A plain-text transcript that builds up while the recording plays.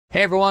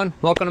Hey everyone,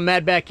 welcome to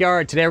Mad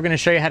Backyard. Today we're going to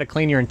show you how to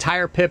clean your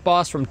entire Pit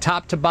Boss from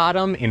top to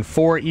bottom in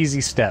 4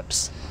 easy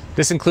steps.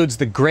 This includes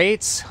the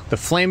grates, the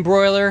flame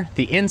broiler,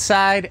 the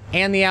inside,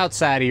 and the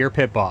outside of your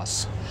Pit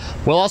Boss.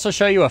 We'll also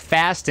show you a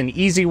fast and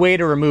easy way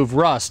to remove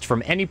rust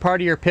from any part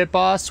of your Pit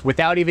Boss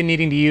without even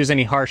needing to use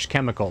any harsh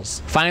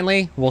chemicals.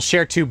 Finally, we'll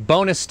share 2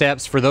 bonus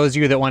steps for those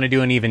of you that want to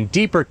do an even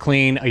deeper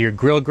clean of your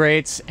grill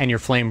grates and your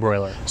flame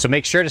broiler. So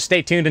make sure to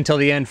stay tuned until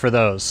the end for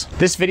those.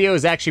 This video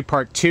is actually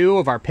part 2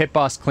 of our Pit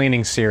Boss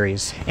cleaning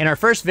series. In our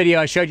first video,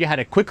 I showed you how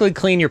to quickly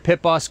clean your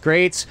Pit Boss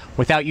grates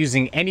without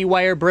using any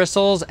wire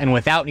bristles and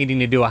without needing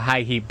to do a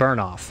high heat burn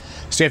off.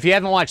 So if you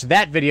haven't watched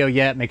that video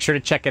yet, make sure to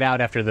check it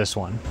out after this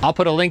one. I'll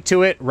put a link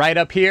to it right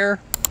up here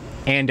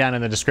and down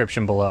in the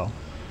description below.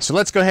 So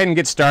let's go ahead and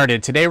get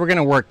started. Today we're going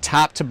to work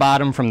top to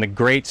bottom from the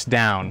grates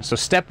down. So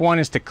step 1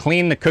 is to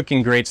clean the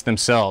cooking grates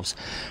themselves.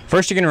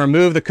 First you're going to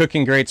remove the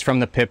cooking grates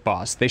from the Pit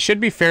Boss. They should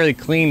be fairly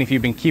clean if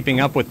you've been keeping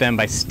up with them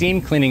by steam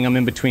cleaning them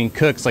in between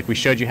cooks like we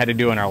showed you how to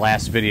do in our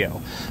last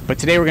video. But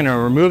today we're going to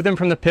remove them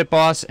from the Pit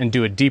Boss and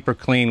do a deeper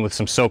clean with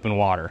some soap and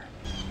water.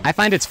 I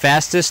find it's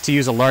fastest to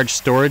use a large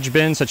storage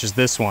bin such as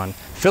this one.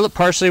 Fill it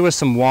partially with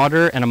some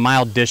water and a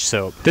mild dish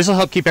soap. This will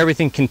help keep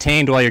everything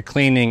contained while you're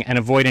cleaning and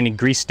avoid any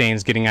grease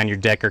stains getting on your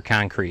deck or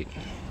concrete.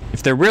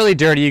 If they're really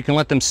dirty, you can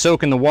let them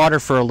soak in the water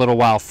for a little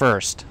while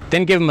first.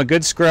 Then give them a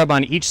good scrub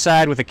on each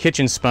side with a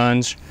kitchen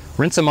sponge,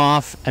 rinse them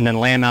off, and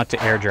then lay them out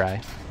to air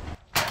dry.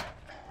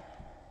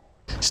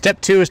 Step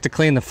 2 is to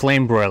clean the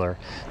flame broiler.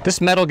 This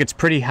metal gets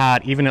pretty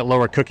hot even at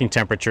lower cooking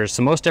temperatures,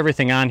 so most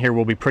everything on here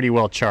will be pretty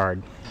well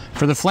charred.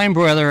 For the flame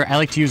broiler, I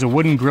like to use a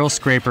wooden grill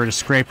scraper to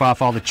scrape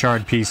off all the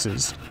charred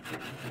pieces.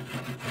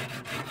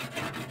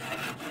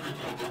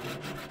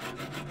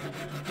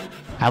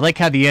 I like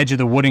how the edge of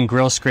the wooden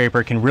grill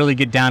scraper can really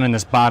get down in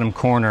this bottom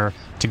corner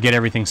to get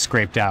everything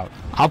scraped out.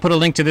 I'll put a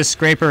link to this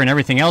scraper and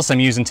everything else I'm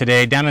using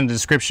today down in the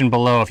description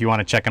below if you want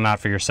to check them out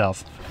for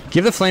yourself.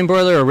 Give the flame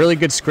broiler a really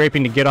good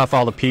scraping to get off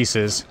all the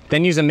pieces,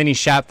 then use a mini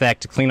shop vac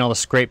to clean all the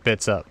scrape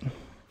bits up.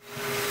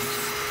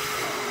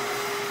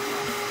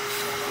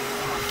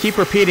 Keep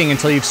repeating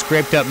until you've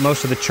scraped up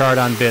most of the charred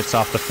on bits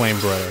off the flame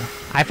broiler.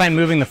 I find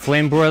moving the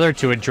flame broiler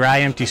to a dry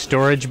empty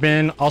storage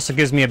bin also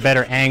gives me a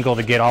better angle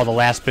to get all the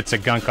last bits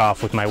of gunk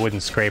off with my wooden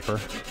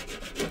scraper.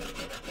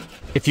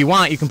 If you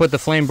want, you can put the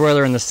flame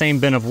broiler in the same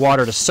bin of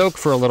water to soak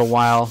for a little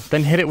while,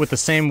 then hit it with the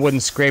same wooden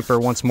scraper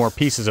once more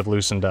pieces have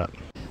loosened up.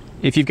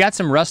 If you've got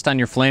some rust on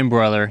your flame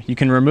broiler, you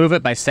can remove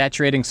it by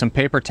saturating some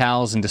paper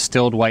towels in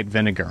distilled white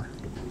vinegar.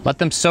 Let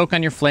them soak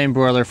on your flame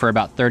broiler for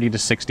about 30 to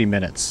 60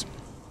 minutes.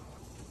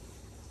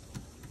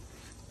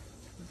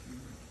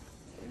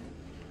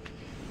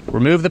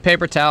 Remove the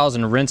paper towels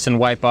and rinse and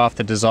wipe off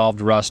the dissolved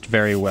rust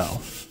very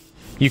well.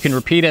 You can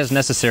repeat as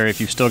necessary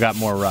if you've still got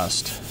more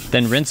rust.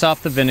 Then rinse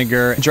off the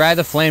vinegar, dry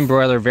the flame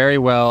broiler very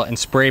well, and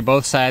spray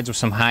both sides with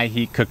some high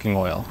heat cooking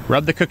oil.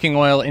 Rub the cooking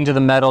oil into the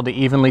metal to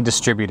evenly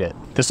distribute it.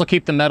 This will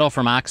keep the metal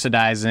from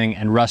oxidizing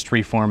and rust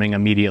reforming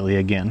immediately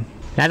again.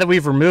 Now that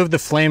we've removed the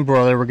flame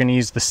broiler, we're going to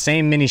use the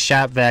same mini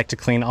shop vac to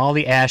clean all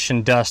the ash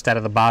and dust out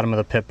of the bottom of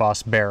the Pit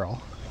Boss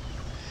barrel.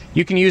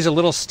 You can use a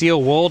little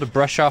steel wool to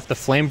brush off the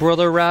flame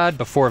broiler rod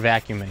before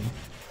vacuuming.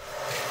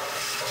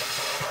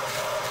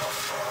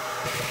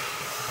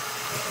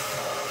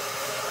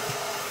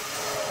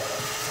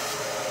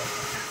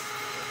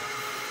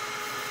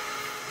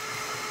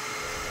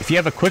 If you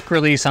have a quick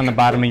release on the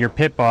bottom of your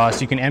Pit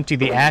Boss, you can empty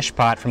the ash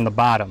pot from the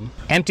bottom.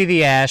 Empty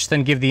the ash,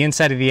 then give the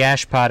inside of the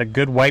ash pot a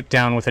good wipe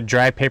down with a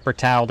dry paper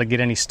towel to get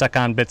any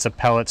stuck-on bits of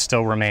pellets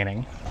still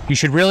remaining. You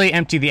should really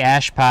empty the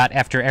ash pot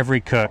after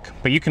every cook,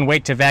 but you can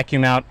wait to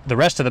vacuum out the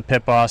rest of the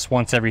Pit Boss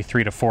once every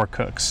 3 to 4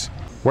 cooks.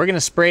 We're going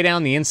to spray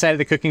down the inside of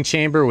the cooking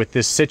chamber with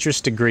this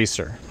citrus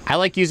degreaser. I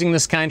like using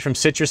this kind from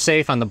Citrus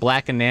Safe on the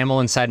black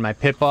enamel inside my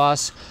Pit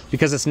Boss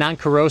because it's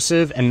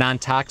non-corrosive and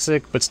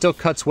non-toxic, but still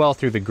cuts well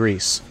through the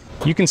grease.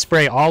 You can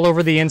spray all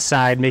over the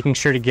inside, making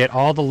sure to get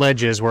all the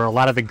ledges where a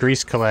lot of the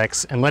grease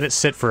collects, and let it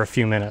sit for a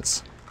few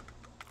minutes.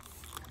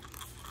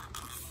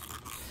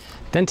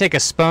 Then take a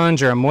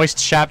sponge or a moist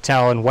shop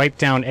towel and wipe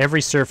down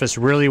every surface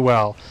really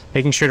well,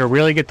 making sure to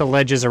really get the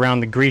ledges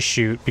around the grease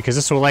chute because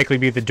this will likely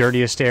be the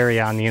dirtiest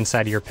area on the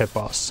inside of your Pit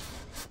Boss.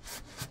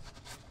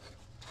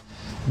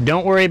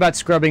 Don't worry about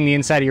scrubbing the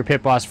inside of your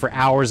Pit Boss for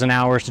hours and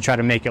hours to try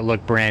to make it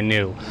look brand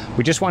new.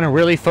 We just want to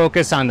really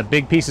focus on the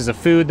big pieces of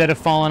food that have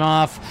fallen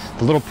off,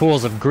 the little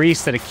pools of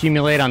grease that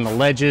accumulate on the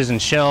ledges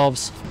and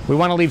shelves. We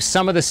want to leave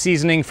some of the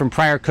seasoning from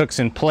prior cooks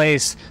in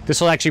place.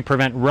 This will actually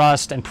prevent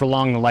rust and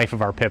prolong the life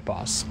of our Pit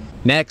Boss.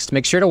 Next,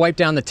 make sure to wipe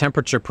down the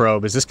temperature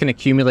probe as this can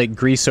accumulate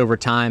grease over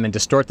time and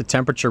distort the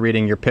temperature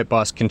reading your Pit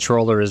Boss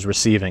controller is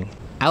receiving.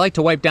 I like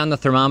to wipe down the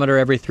thermometer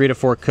every 3 to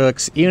 4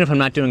 cooks, even if I'm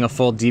not doing a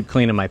full deep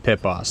clean of my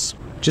Pit Boss.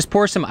 Just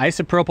pour some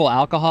isopropyl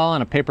alcohol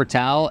on a paper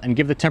towel and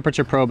give the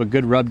temperature probe a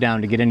good rub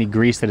down to get any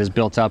grease that has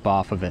built up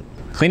off of it.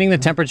 Cleaning the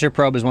temperature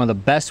probe is one of the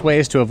best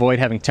ways to avoid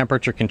having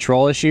temperature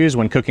control issues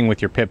when cooking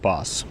with your Pit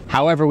Boss.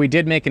 However, we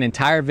did make an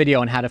entire video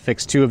on how to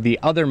fix 2 of the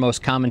other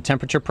most common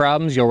temperature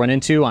problems you'll run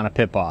into on a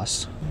Pit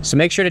Boss. So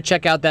make sure to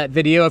check out that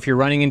video if you're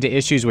running into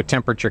issues with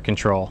temperature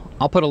control.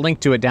 I'll put a link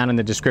to it down in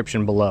the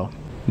description below.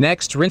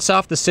 Next, rinse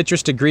off the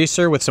citrus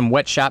degreaser with some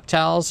wet shop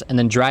towels and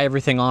then dry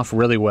everything off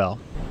really well.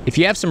 If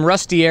you have some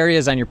rusty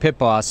areas on your Pit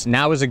Boss,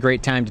 now is a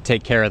great time to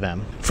take care of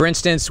them. For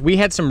instance, we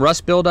had some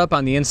rust buildup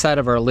on the inside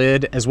of our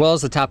lid as well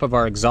as the top of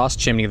our exhaust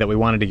chimney that we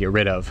wanted to get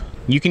rid of.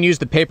 You can use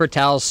the paper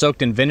towels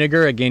soaked in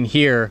vinegar again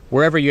here,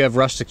 wherever you have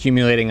rust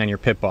accumulating on your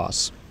Pit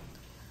Boss.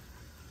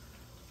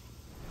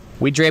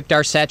 We draped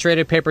our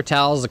saturated paper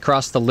towels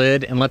across the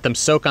lid and let them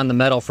soak on the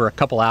metal for a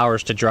couple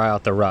hours to dry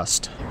out the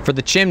rust. For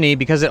the chimney,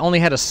 because it only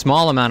had a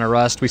small amount of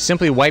rust, we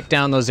simply wiped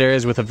down those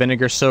areas with a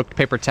vinegar-soaked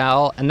paper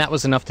towel, and that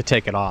was enough to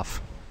take it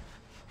off.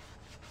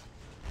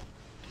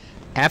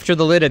 After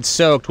the lid had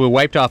soaked, we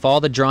wiped off all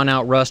the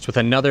drawn-out rust with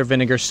another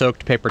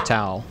vinegar-soaked paper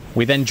towel.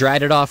 We then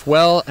dried it off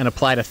well and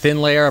applied a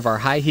thin layer of our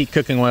high-heat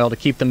cooking oil to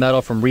keep the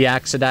metal from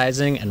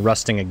re-oxidizing and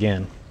rusting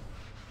again.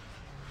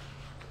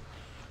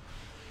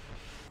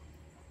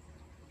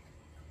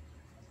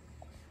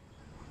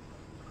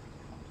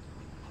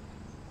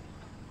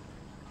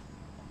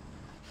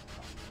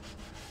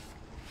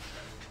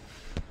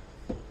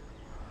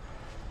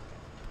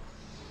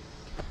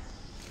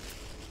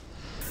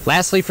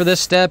 Lastly, for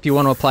this step, you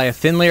want to apply a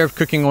thin layer of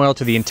cooking oil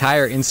to the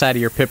entire inside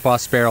of your Pit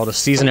Boss barrel to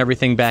season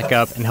everything back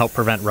up and help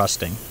prevent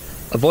rusting.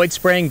 Avoid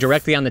spraying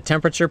directly on the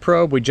temperature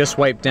probe we just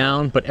wiped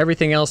down, but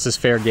everything else is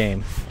fair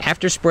game.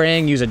 After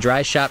spraying, use a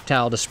dry shop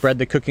towel to spread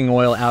the cooking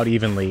oil out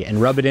evenly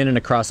and rub it in and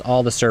across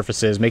all the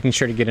surfaces, making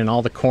sure to get in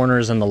all the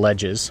corners and the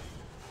ledges.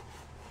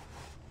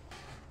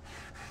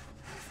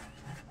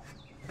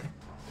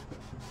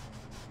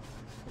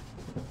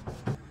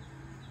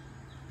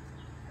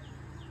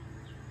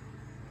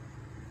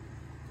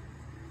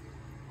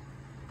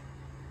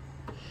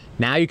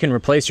 Now you can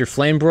replace your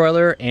flame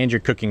broiler and your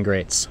cooking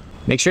grates.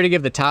 Make sure to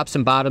give the tops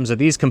and bottoms of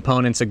these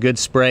components a good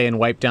spray and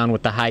wipe down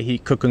with the high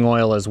heat cooking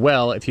oil as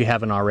well if you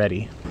haven't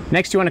already.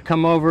 Next, you want to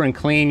come over and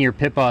clean your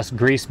Pit Boss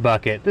grease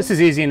bucket. This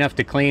is easy enough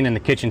to clean in the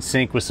kitchen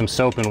sink with some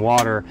soap and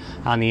water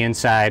on the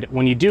inside.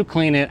 When you do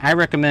clean it, I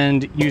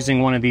recommend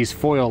using one of these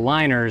foil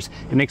liners.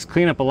 It makes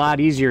cleanup a lot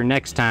easier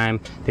next time.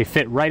 They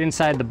fit right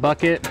inside the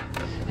bucket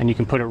and you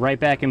can put it right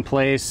back in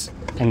place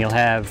and you'll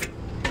have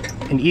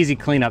an easy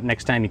cleanup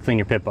next time you clean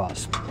your Pit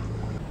Boss.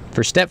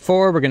 For step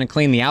 4, we're going to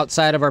clean the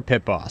outside of our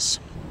Pit Boss.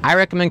 I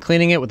recommend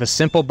cleaning it with a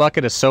simple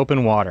bucket of soap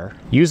and water.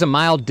 Use a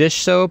mild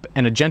dish soap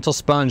and a gentle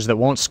sponge that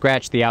won't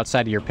scratch the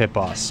outside of your Pit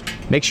Boss.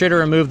 Make sure to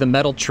remove the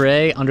metal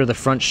tray under the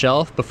front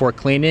shelf before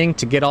cleaning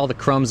to get all the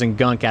crumbs and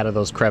gunk out of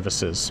those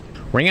crevices.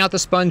 Wring out the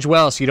sponge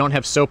well so you don't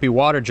have soapy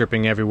water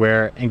dripping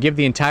everywhere, and give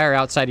the entire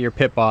outside of your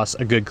Pit Boss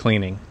a good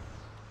cleaning.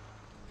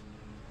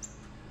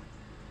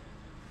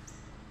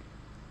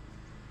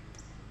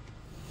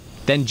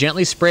 Then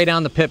gently spray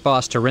down the Pit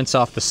Boss to rinse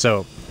off the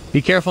soap.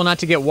 Be careful not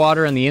to get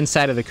water on the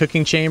inside of the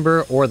cooking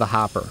chamber or the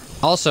hopper.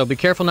 Also, be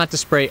careful not to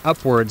spray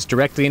upwards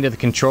directly into the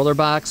controller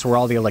box where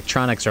all the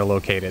electronics are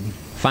located.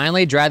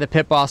 Finally, dry the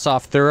Pit Boss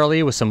off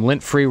thoroughly with some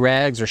lint-free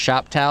rags or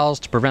shop towels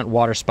to prevent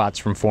water spots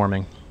from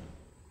forming.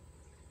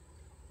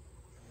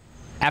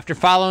 After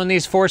following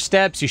these 4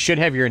 steps, you should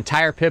have your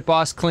entire Pit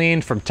Boss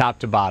cleaned from top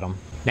to bottom.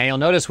 Now you'll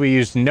notice we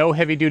used no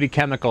heavy-duty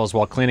chemicals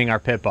while cleaning our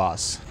Pit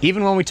Boss.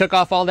 Even when we took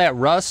off all that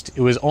rust,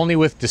 it was only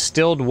with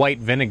distilled white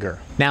vinegar.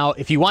 Now,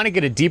 if you want to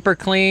get a deeper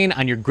clean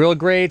on your grill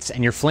grates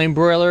and your flame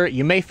broiler,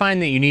 you may find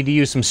that you need to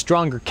use some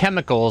stronger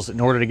chemicals in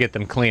order to get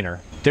them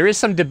cleaner. There is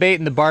some debate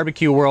in the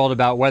barbecue world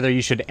about whether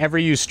you should ever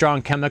use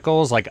strong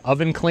chemicals like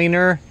oven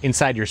cleaner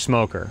inside your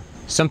smoker.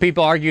 Some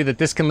people argue that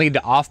this can lead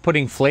to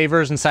off-putting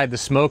flavors inside the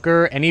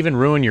smoker and even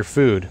ruin your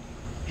food.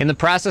 In the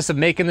process of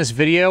making this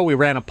video, we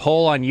ran a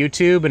poll on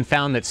YouTube and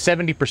found that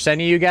 70% of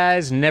you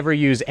guys never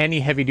use any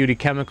heavy-duty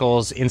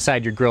chemicals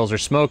inside your grills or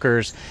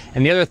smokers,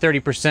 and the other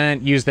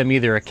 30% use them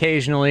either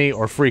occasionally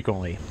or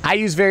frequently. I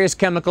use various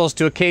chemicals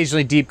to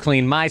occasionally deep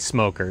clean my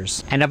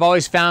smokers, and I've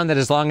always found that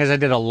as long as I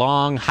did a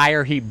long,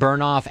 higher heat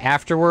burn-off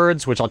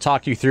afterwards, which I'll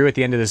talk you through at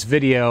the end of this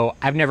video,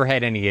 I've never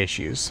had any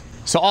issues.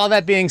 So all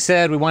that being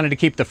said, we wanted to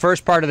keep the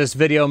first part of this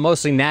video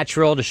mostly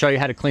natural to show you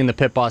how to clean the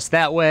Pit Boss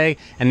that way,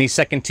 and these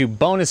second 2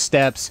 bonus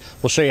steps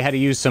will show you how to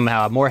use some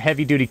more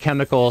heavy-duty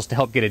chemicals to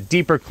help get a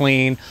deeper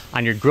clean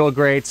on your grill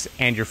grates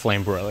and your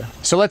flame broiler.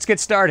 So let's get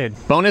started.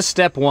 Bonus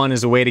step 1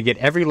 is a way to get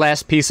every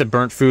last piece of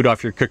burnt food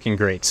off your cooking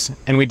grates,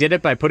 and we did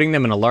it by putting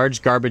them in a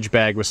large garbage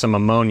bag with some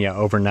ammonia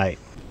overnight.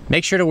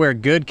 Make sure to wear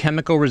good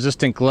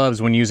chemical-resistant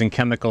gloves when using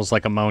chemicals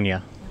like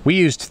ammonia. We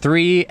used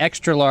 3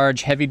 extra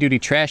large heavy-duty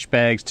trash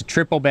bags to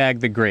triple bag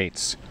the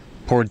grates,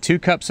 poured 2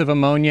 cups of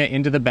ammonia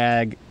into the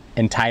bag,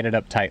 and tied it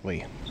up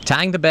tightly.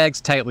 Tying the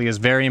bags tightly is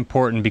very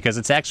important because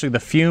it's actually the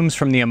fumes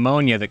from the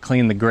ammonia that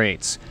clean the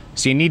grates,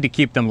 so you need to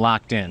keep them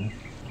locked in.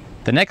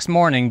 The next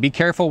morning, be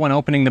careful when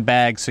opening the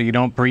bag so you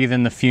don't breathe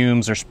in the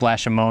fumes or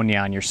splash ammonia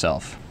on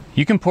yourself.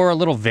 You can pour a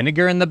little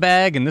vinegar in the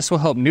bag, and this will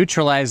help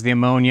neutralize the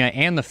ammonia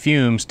and the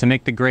fumes to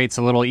make the grates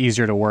a little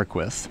easier to work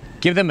with.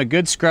 Give them a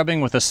good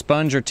scrubbing with a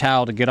sponge or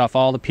towel to get off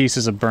all the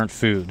pieces of burnt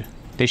food.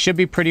 They should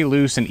be pretty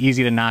loose and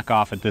easy to knock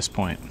off at this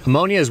point.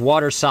 Ammonia is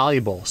water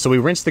soluble, so we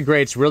rinsed the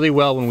grates really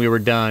well when we were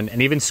done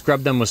and even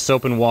scrubbed them with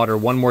soap and water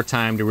one more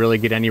time to really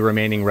get any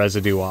remaining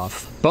residue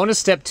off. Bonus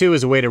step 2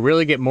 is a way to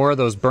really get more of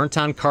those burnt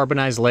on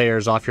carbonized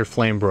layers off your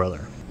flame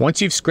broiler. Once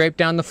you've scraped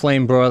down the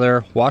flame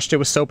broiler, washed it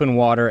with soap and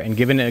water, and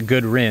given it a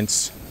good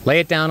rinse, lay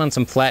it down on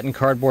some flattened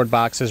cardboard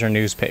boxes or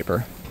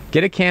newspaper.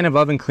 Get a can of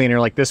oven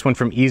cleaner like this one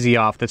from Easy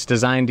Off that's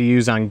designed to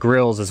use on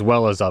grills as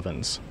well as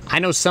ovens. I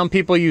know some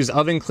people use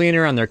oven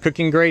cleaner on their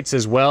cooking grates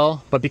as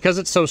well, but because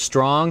it's so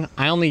strong,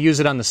 I only use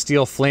it on the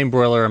steel flame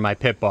broiler in my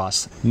Pit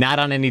Boss, not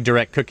on any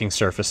direct cooking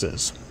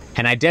surfaces.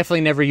 And I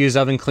definitely never use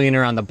oven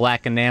cleaner on the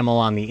black enamel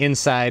on the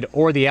inside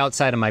or the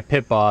outside of my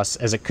Pit Boss,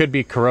 as it could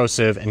be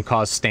corrosive and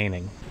cause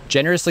staining.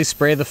 Generously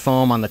spray the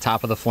foam on the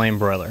top of the flame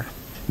broiler.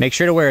 Make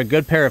sure to wear a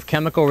good pair of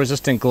chemical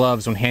resistant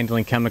gloves when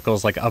handling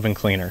chemicals like oven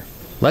cleaner.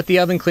 Let the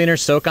oven cleaner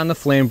soak on the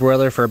flame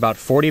broiler for about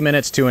 40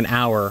 minutes to an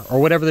hour, or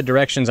whatever the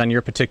directions on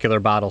your particular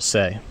bottle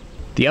say.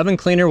 The oven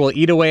cleaner will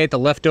eat away at the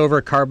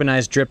leftover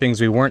carbonized drippings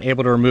we weren't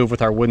able to remove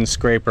with our wooden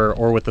scraper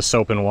or with the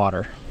soap and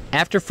water.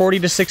 After 40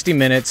 to 60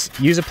 minutes,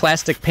 use a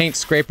plastic paint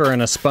scraper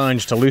and a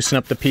sponge to loosen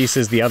up the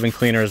pieces the oven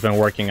cleaner has been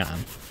working on.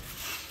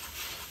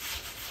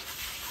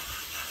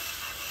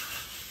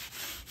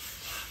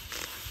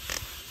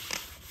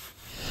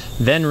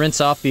 Then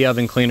rinse off the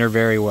oven cleaner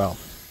very well.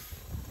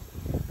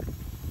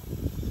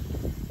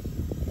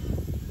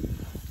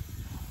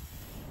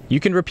 You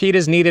can repeat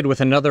as needed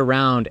with another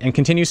round and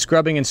continue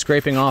scrubbing and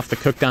scraping off the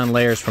cooked on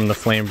layers from the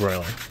flame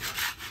broiler.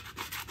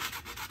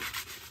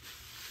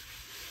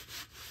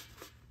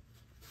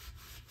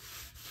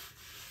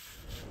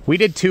 We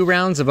did 2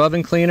 rounds of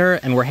oven cleaner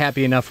and we're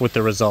happy enough with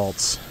the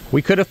results.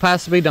 We could have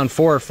possibly done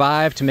 4 or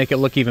 5 to make it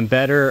look even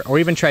better, or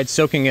even tried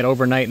soaking it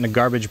overnight in a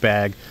garbage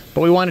bag,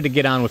 but we wanted to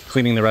get on with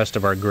cleaning the rest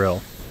of our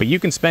grill. But you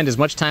can spend as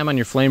much time on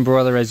your flame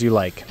broiler as you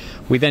like.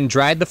 We then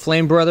dried the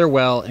flame broiler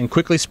well and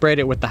quickly sprayed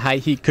it with the high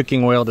heat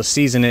cooking oil to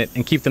season it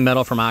and keep the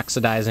metal from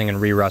oxidizing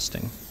and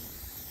re-rusting.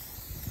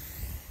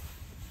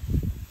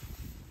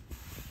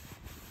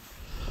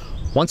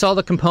 Once all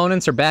the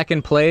components are back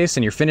in place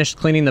and you're finished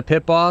cleaning the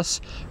Pit Boss,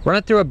 run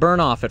it through a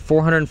burn-off at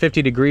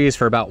 450 degrees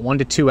for about 1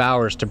 to 2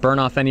 hours to burn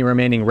off any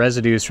remaining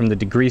residues from the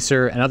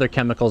degreaser and other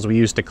chemicals we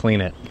use to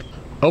clean it.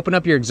 Open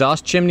up your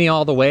exhaust chimney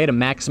all the way to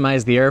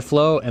maximize the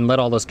airflow and let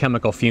all those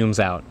chemical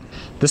fumes out.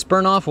 This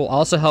burn-off will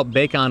also help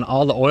bake on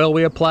all the oil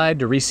we applied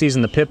to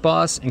re-season the Pit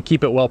Boss and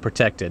keep it well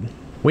protected.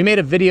 We made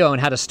a video on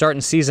how to start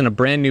and season a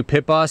brand new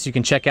Pit Boss you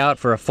can check out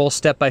for a full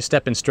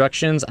step-by-step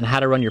instructions on how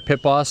to run your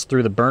Pit Boss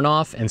through the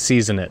burn-off and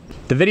season it.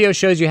 The video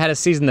shows you how to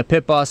season the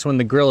Pit Boss when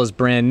the grill is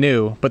brand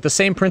new, but the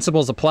same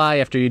principles apply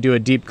after you do a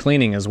deep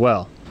cleaning as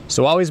well.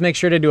 So always make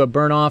sure to do a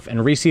burn-off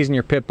and re-season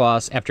your Pit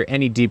Boss after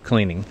any deep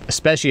cleaning,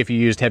 especially if you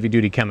used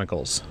heavy-duty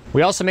chemicals.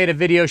 We also made a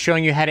video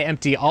showing you how to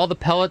empty all the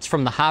pellets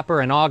from the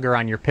hopper and auger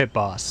on your Pit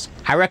Boss.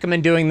 I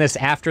recommend doing this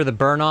after the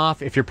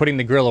burn-off if you're putting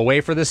the grill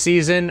away for the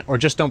season or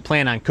just don't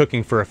plan on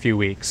cooking for a few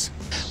weeks.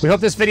 We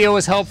hope this video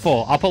was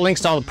helpful. I'll put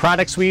links to all the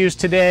products we used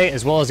today,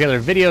 as well as the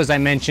other videos I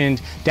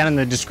mentioned, down in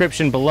the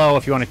description below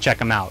if you want to check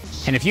them out.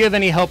 And if you have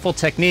any helpful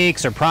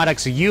techniques or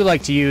products that you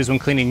like to use when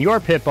cleaning your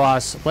Pit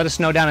Boss, let us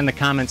know down in the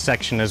comments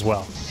section as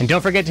well. And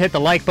don't forget to hit the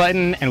like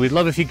button, and we'd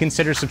love if you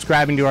consider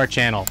subscribing to our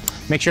channel.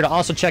 Make sure to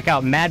also check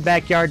out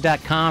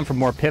madbackyard.com for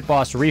more Pit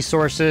Boss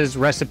resources,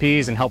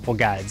 recipes, and helpful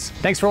guides.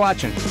 Thanks for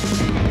watching.